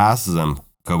LeBron passes him,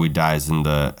 Kobe dies in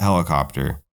the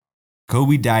helicopter.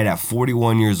 Kobe died at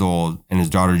 41 years old, and his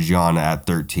daughter Gianna at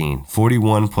 13.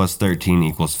 41 plus 13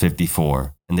 equals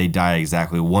 54. And they died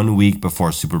exactly 1 week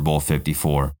before Super Bowl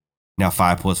 54. Now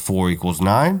 5 plus 4 equals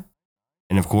 9.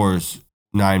 And of course,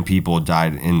 9 people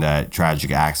died in that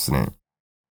tragic accident.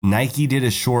 Nike did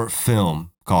a short film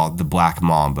called The Black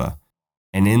Mamba.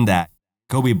 And in that,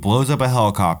 Kobe blows up a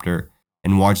helicopter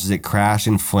and watches it crash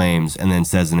in flames and then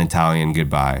says an Italian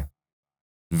goodbye.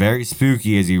 Very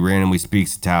spooky as he randomly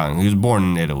speaks Italian. He was born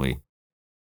in Italy.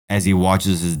 As he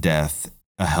watches his death,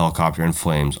 a helicopter in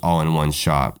flames all in one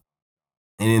shot.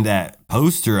 And in that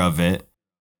poster of it,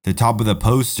 the top of the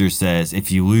poster says,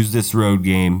 if you lose this road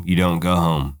game, you don't go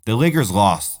home. The Lakers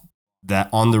lost that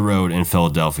on the road in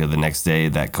Philadelphia the next day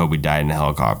that Kobe died in a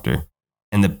helicopter.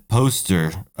 And the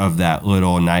poster of that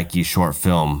little Nike short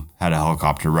film had a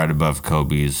helicopter right above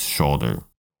Kobe's shoulder.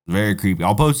 Very creepy.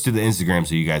 I'll post it to the Instagram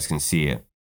so you guys can see it.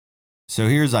 So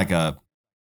here's like a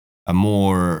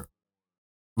more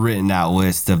written out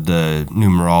list of the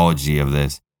numerology of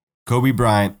this. Kobe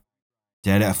Bryant,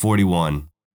 dead at 41.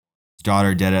 His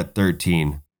daughter dead at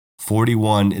 13.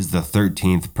 41 is the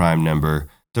 13th prime number.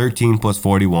 13 plus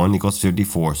 41 equals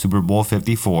 54. Super Bowl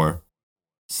 54.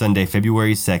 Sunday,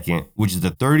 February 2nd, which is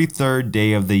the 33rd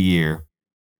day of the year.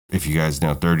 If you guys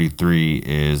know, 33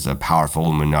 is a powerful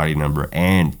Illuminati number,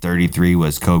 and 33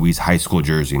 was Kobe's high school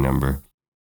jersey number.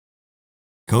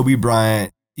 Kobe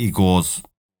Bryant equals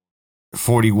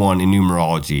 41 in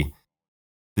numerology.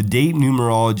 The date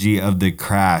numerology of the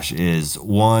crash is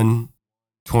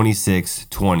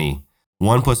 1/26/20.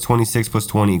 1 plus 26 plus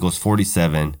 20 equals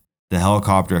 47. The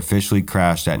helicopter officially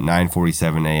crashed at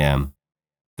 9:47 a.m.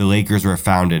 The Lakers were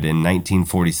founded in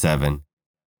 1947.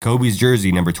 Kobe's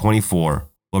jersey, number 24.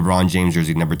 LeBron James'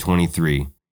 jersey, number 23.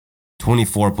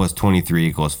 24 plus 23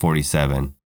 equals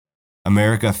 47.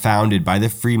 America founded by the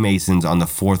Freemasons on the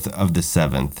 4th of the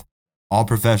 7th. All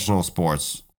professional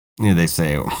sports, they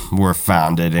say, were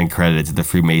founded and credited to the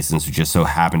Freemasons, who just so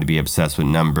happen to be obsessed with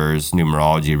numbers,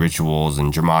 numerology, rituals,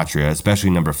 and gematria, especially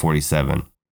number 47.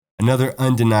 Another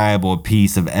undeniable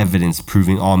piece of evidence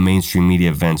proving all mainstream media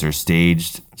events are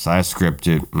staged,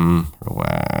 scripted.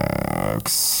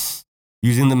 Relax.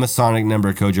 Using the Masonic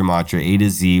number code gematria A to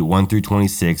Z, 1 through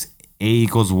 26, A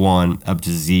equals 1 up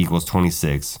to Z equals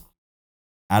 26.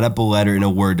 Add up a letter and a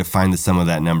word to find the sum of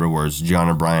that number. Words.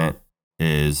 Gianna Bryant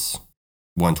is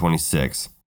 126.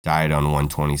 Died on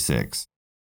 126.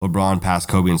 LeBron passed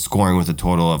Kobe in scoring with a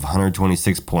total of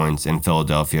 126 points in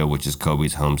Philadelphia, which is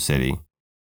Kobe's home city.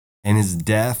 And his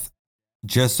death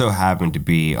just so happened to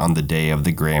be on the day of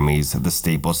the Grammys at the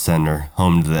Staples Center,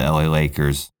 home to the LA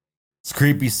Lakers. It's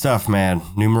creepy stuff, man.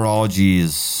 Numerology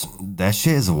that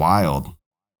shit is wild.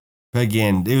 But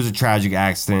again, it was a tragic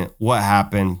accident. What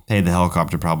happened? Hey, the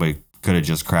helicopter probably could have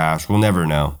just crashed. We'll never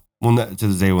know. To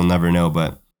this day, we'll never know.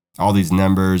 But all these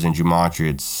numbers and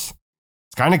gematria, it's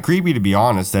kind of creepy, to be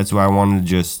honest. That's why I wanted to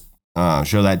just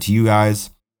show that to you guys.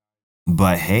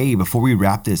 But hey, before we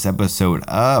wrap this episode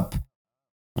up,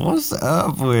 what's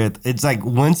up with it's like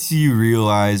once you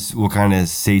realize what kind of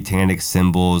satanic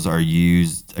symbols are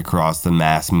used across the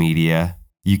mass media,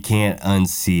 you can't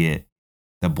unsee it.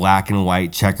 The black and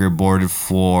white checkerboarded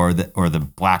floor, or the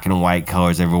black and white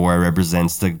colors everywhere,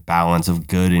 represents the balance of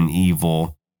good and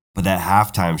evil. But that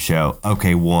halftime show,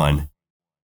 okay, one,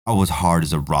 I was hard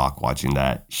as a rock watching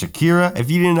that. Shakira, if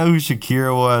you didn't know who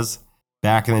Shakira was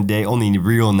back in the day, only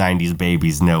real 90s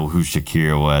babies know who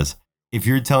Shakira was. If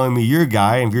you're telling me you're a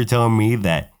guy, and if you're telling me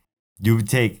that you would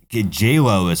take,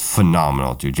 J-Lo is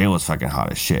phenomenal, dude. J-Lo's fucking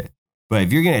hot as shit. But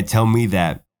if you're going to tell me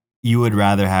that you would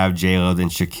rather have J-Lo than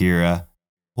Shakira,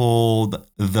 hold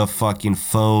the fucking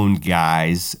phone,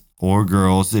 guys, or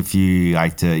girls, if you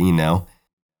like to,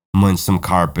 munch some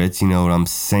carpets, you know what I'm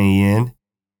saying?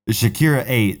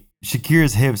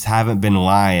 Shakira's hips haven't been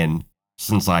lying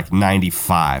since like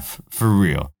 95, for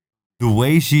real. The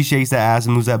way she shakes that ass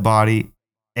and moves that body,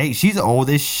 hey, she's old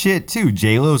as shit too.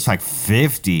 J-Lo's like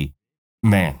 50.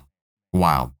 Man,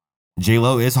 wild.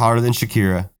 J-Lo is harder than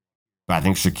Shakira, but I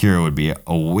think Shakira would be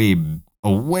a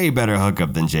way better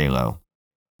hookup than J-Lo.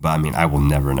 But I mean, I will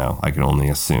never know. I can only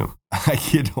assume.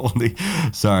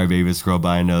 Sorry, baby, scroll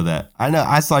by. I know that.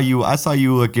 I saw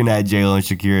you looking at J-Lo and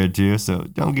Shakira too, so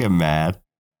don't get mad.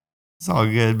 It's all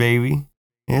good, baby.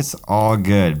 It's all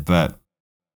good. But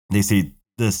they say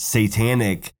the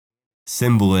satanic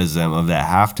symbolism of that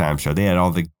halftime show, they had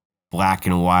all the black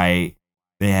and white.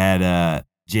 They had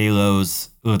J-Lo's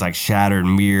with like shattered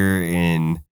mirror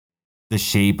in the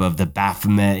shape of the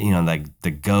Baphomet, like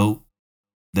the goat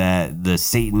that the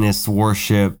Satanists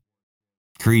worship.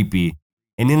 Creepy.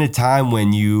 And in a time when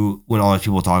all these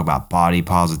people talk about body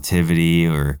positivity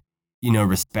or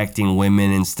respecting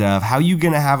women and stuff, how you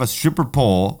gonna have a stripper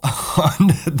pole on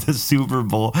the Super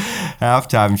Bowl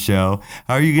halftime show?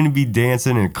 How are you gonna be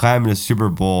dancing and climbing a Super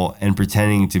Bowl and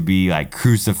pretending to be like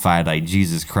crucified like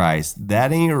Jesus Christ?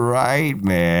 That ain't right,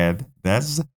 man.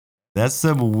 That's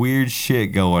some weird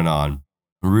shit going on.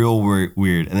 Real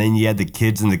weird. And then you had the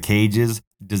kids in the cages.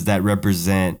 Does that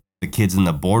represent the kids in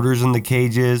the borders in the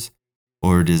cages?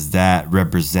 Or does that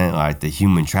represent like the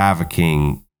human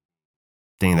trafficking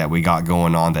thing that we got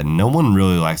going on that no one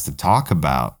really likes to talk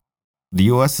about? The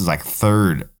US is like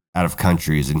third out of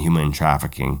countries in human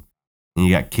trafficking. And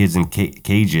you got kids in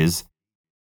cages.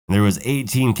 There was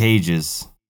 18 cages.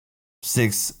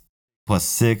 6 plus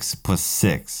 6 plus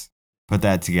 6. Put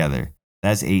that together.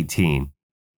 That's 18.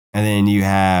 And then you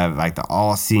have like the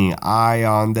all-seeing eye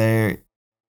on there.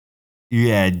 You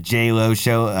had J-Lo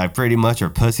show, like pretty much her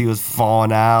pussy was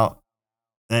falling out.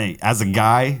 Hey, as a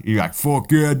guy, you're like, fuck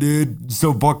yeah, dude,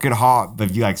 so fucking hot. But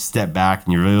if you like step back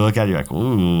and you really look at it, you're like,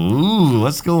 ooh,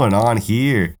 what's going on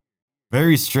here?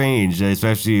 Very strange,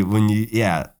 especially when you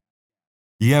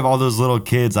have all those little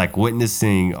kids like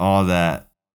witnessing all that,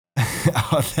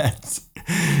 all that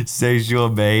sexual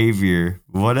behavior.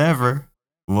 Whatever,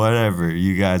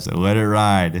 you guys let it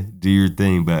ride, do your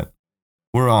thing. But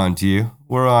we're on to you.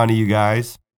 We're on to you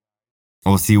guys.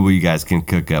 We'll see what you guys can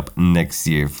cook up next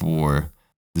year for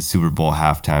the Super Bowl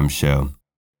halftime show.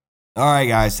 All right,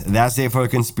 guys, that's it for the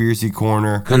Conspiracy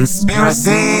Corner.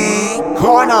 Conspiracy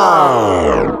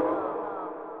Corner!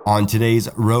 On today's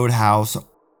Roadhouse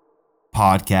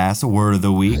podcast word of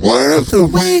the week. Word of the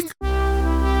week.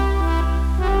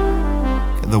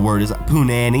 The word is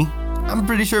punani. I'm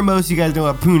pretty sure most of you guys know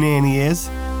what punani is,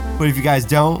 but if you guys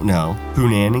don't know,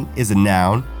 punani is a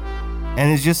noun,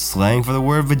 and it's just slang for the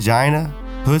word vagina,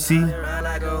 pussy,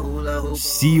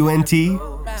 C-U-N-T,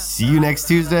 see you next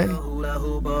Tuesday,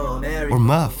 or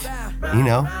muff. You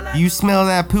know, you smell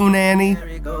that punani?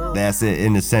 That's it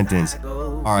in a sentence.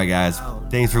 All right, guys.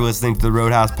 Thanks for listening to the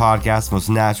Roadhouse Podcast, most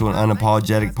natural and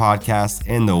unapologetic podcast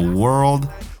in the world.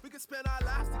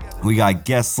 We got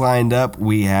guests lined up.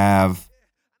 We have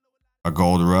a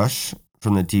Gold Rush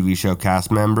from the TV show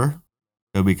cast member.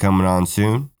 He'll be coming on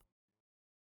soon.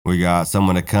 We got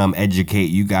someone to come educate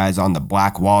you guys on the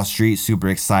Black Wall Street. Super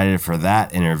excited for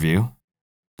that interview.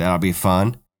 That'll be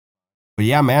fun. But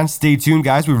yeah, man, stay tuned,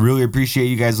 guys. We really appreciate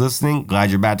you guys listening. Glad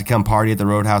you're about to come party at the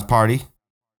Roadhouse Party.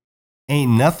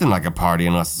 Ain't nothing like a party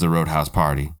unless it's a Roadhouse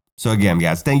Party. So again,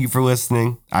 guys, thank you for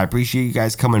listening. I appreciate you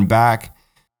guys coming back.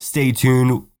 Stay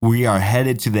tuned. We are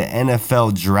headed to the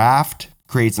NFL draft.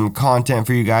 Create some content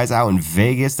for you guys out in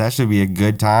Vegas. That should be a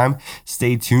good time.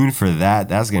 Stay tuned for that.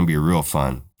 That's going to be real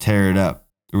fun. Tear it up.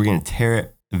 We're going to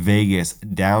tear Vegas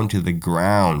down to the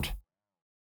ground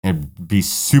and be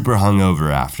super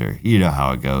hungover after. You know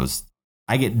how it goes.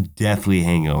 I get deathly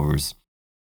hangovers.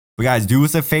 But guys, do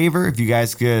us a favor. If you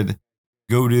guys could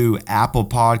go to Apple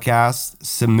Podcasts,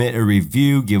 submit a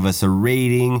review, give us a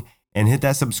rating, and hit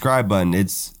that subscribe button.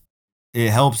 It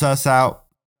helps us out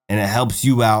and it helps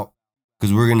you out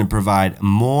because we're going to provide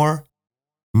more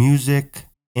music,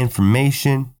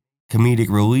 information, comedic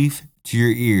relief to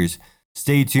your ears.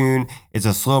 Stay tuned. It's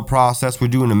a slow process. We're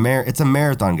doing it's a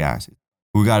marathon, guys.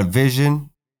 We got a vision.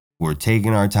 We're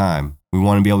taking our time. We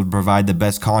want to be able to provide the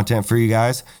best content for you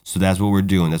guys. So that's what we're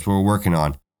doing. That's what we're working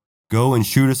on. Go and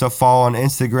shoot us a follow on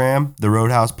Instagram, The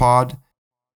Roadhouse Pod.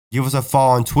 Give us a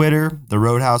follow on Twitter, The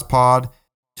Roadhouse Pod.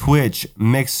 Twitch,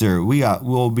 Mixer.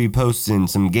 We'll be posting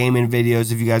some gaming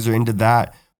videos if you guys are into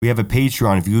that. We have a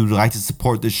Patreon if you would like to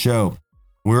support the show.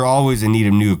 We're always in need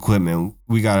of new equipment.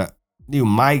 We got new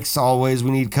mics always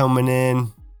we need coming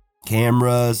in,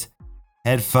 cameras,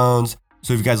 headphones.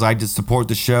 So if you guys like to support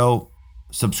the show,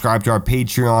 subscribe to our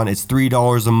Patreon. It's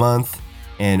 $3 a month,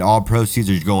 and all proceeds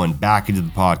are going back into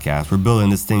the podcast. We're building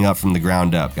this thing up from the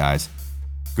ground up, guys.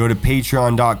 Go to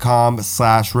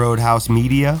patreon.com/Roadhouse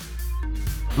Media.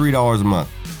 $3 a month.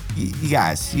 You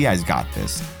guys got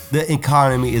this. The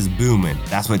economy is booming.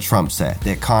 That's what Trump said.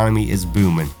 The economy is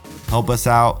booming. Help us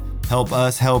out. Help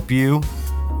us help you.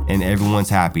 And everyone's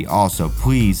happy. Also,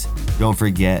 please don't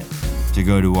forget to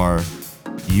go to our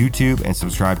YouTube and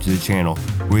subscribe to the channel.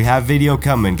 We have video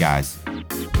coming, guys.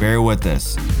 Bear with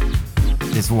us.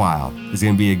 It's wild. It's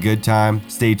going to be a good time.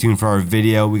 Stay tuned for our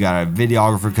video. We got a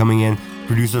videographer coming in.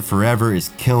 Producer Forever is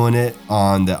killing it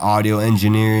on the audio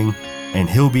engineering. And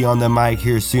he'll be on the mic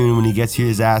here soon when he gets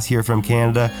his ass here from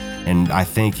Canada. And I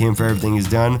thank him for everything he's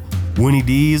done. Winnie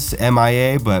D's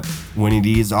MIA, but Winnie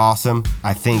D is awesome.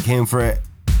 I thank him for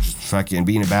just fucking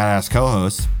being a badass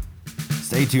co-host.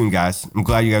 Stay tuned, guys. I'm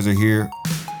glad you guys are here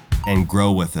and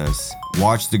grow with us.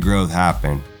 Watch the growth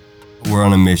happen. We're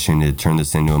on a mission to turn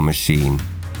this into a machine.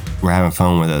 We're having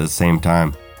fun with it at the same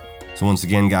time. So once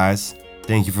again, guys,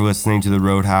 thank you for listening to the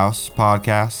Roadhouse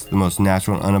Podcast, the most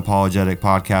natural and unapologetic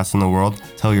podcast in the world.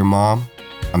 Tell your mom.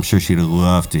 I'm sure she'd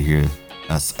love to hear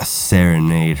us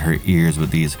serenade her ears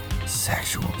with these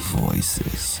sexual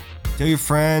voices. Tell your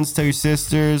friends, tell your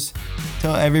sisters,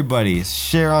 tell everybody.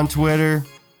 Share on Twitter,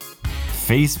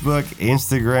 Facebook,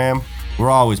 Instagram.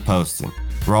 We're always posting.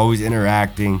 We're always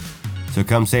interacting. So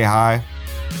come say hi.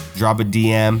 Drop a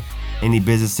DM. Any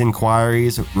business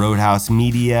inquiries,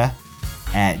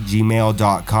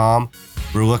 roadhousemedia@gmail.com.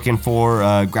 We're looking for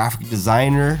a graphic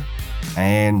designer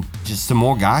and just some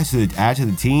more guys to add to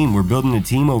the team. We're building a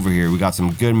team over here. We got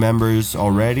some good members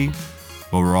already,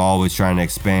 but we're always trying to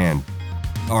expand.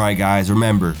 All right, guys,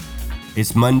 remember,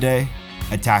 it's Monday.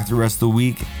 Attack the rest of the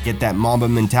week. Get that Mamba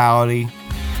mentality.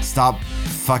 Stop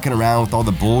fucking around with all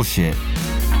the bullshit.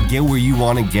 Get where you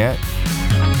want to get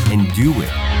and do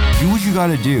it. Do what you got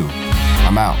to do.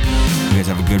 I'm out. You guys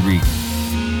have a good week.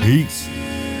 Peace.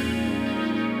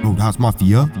 Roadhouse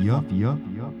Mafia.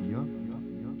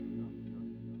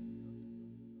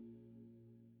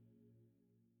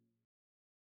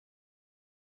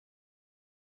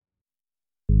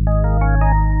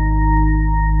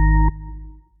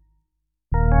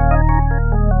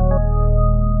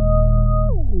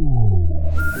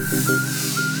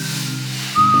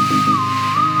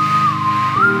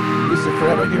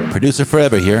 Producer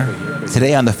Forever here.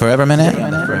 Today on the Forever Minute,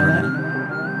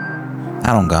 I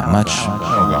don't got much.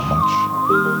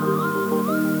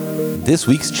 this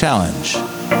week's challenge.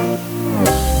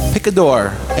 Pick a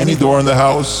door, Any door in the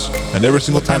house, and every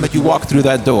single time that you walk through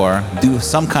that door, do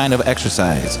some kind of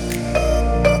exercise.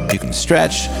 You can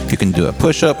stretch, you can do a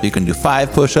push-up, you can do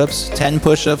 5 push-ups, 10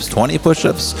 push-ups, 20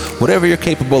 push-ups, whatever you're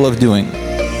capable of doing.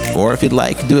 Or if you'd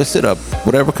like, do a sit-up,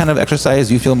 whatever kind of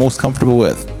exercise you feel most comfortable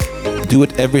with. Do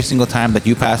it every single time that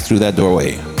you pass through that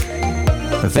doorway.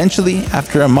 Eventually,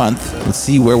 after a month, let's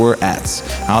see where we're at.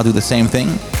 I'll do the same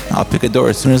thing. I'll pick a door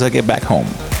as soon as I get back home.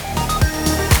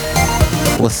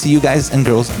 We'll see you guys and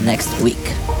girls next week.